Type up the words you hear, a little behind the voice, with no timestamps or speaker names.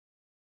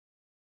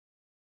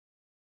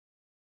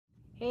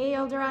Hey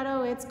El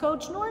Dorado, it's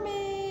Coach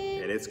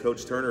Norman. And it's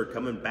Coach Turner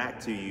coming back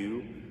to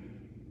you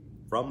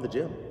from the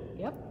gym.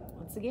 Yep,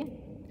 once again.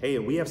 Hey,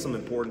 and we have some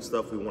important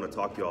stuff we want to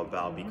talk to y'all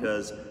about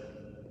because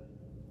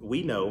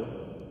we know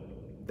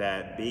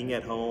that being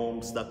at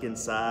home, stuck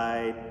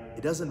inside,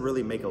 it doesn't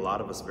really make a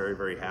lot of us very,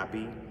 very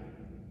happy,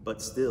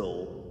 but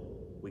still,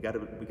 we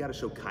gotta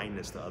show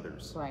kindness to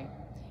others. Right.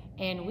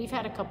 And we've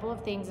had a couple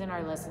of things in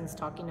our lessons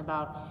talking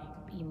about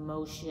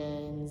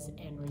emotions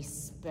and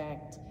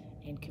respect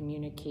and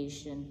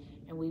communication.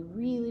 And we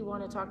really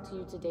want to talk to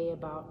you today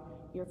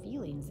about your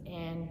feelings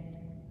and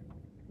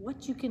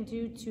what you can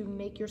do to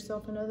make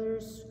yourself and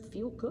others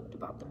feel good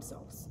about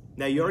themselves.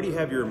 Now, you already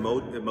have your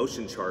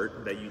emotion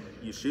chart that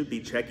you should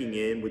be checking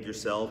in with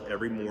yourself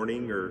every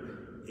morning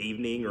or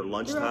evening or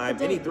lunchtime,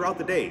 throughout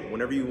the day,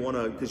 whenever you want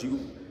to, because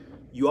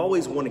you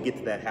always want to get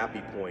to that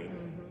happy point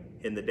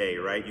in the day,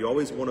 right? You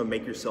always want to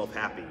make yourself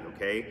happy,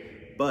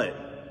 okay?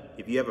 But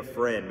if you have a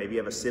friend, maybe you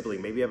have a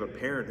sibling, maybe you have a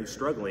parent who's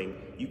struggling,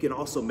 you can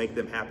also make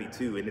them happy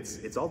too. And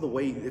it's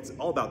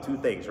all about two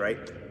things, right?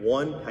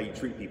 One, how you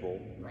treat people,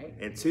 right?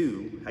 And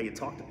two, how you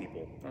talk to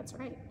people. That's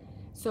right.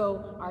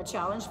 So our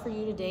challenge for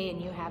you today,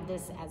 and you have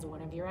this as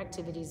one of your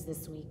activities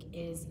this week,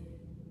 is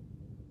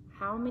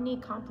how many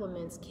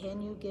compliments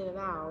can you give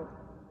out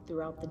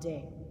throughout the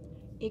day?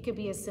 It could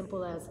be as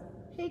simple as,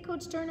 hey,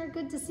 Coach Turner,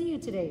 good to see you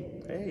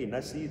today. Hey,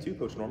 nice to see you too,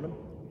 Coach Norman.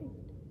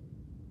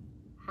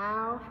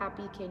 How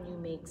happy can you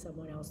make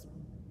someone else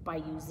by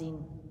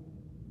using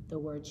the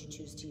words you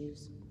choose to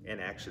use? And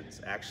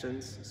actions.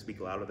 Actions speak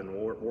louder than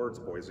words,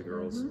 boys and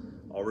girls.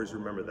 Always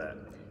remember that.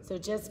 So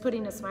just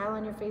putting a smile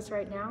on your face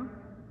right now,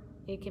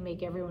 it can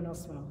make everyone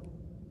else smile.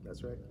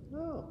 That's right.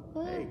 Oh,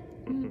 hey.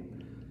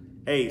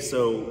 Hey,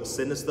 so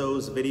send us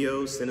those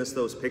videos, send us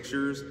those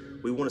pictures.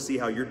 We want to see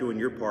how you're doing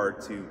your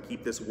part to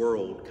keep this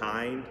world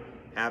kind,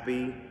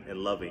 happy, and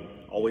loving.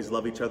 Always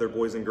love each other,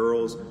 boys and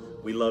girls.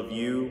 We love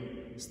you.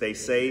 Stay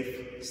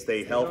safe,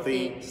 stay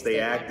healthy, stay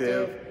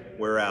active.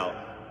 We're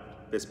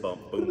out. Fist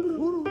bump.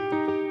 Boom.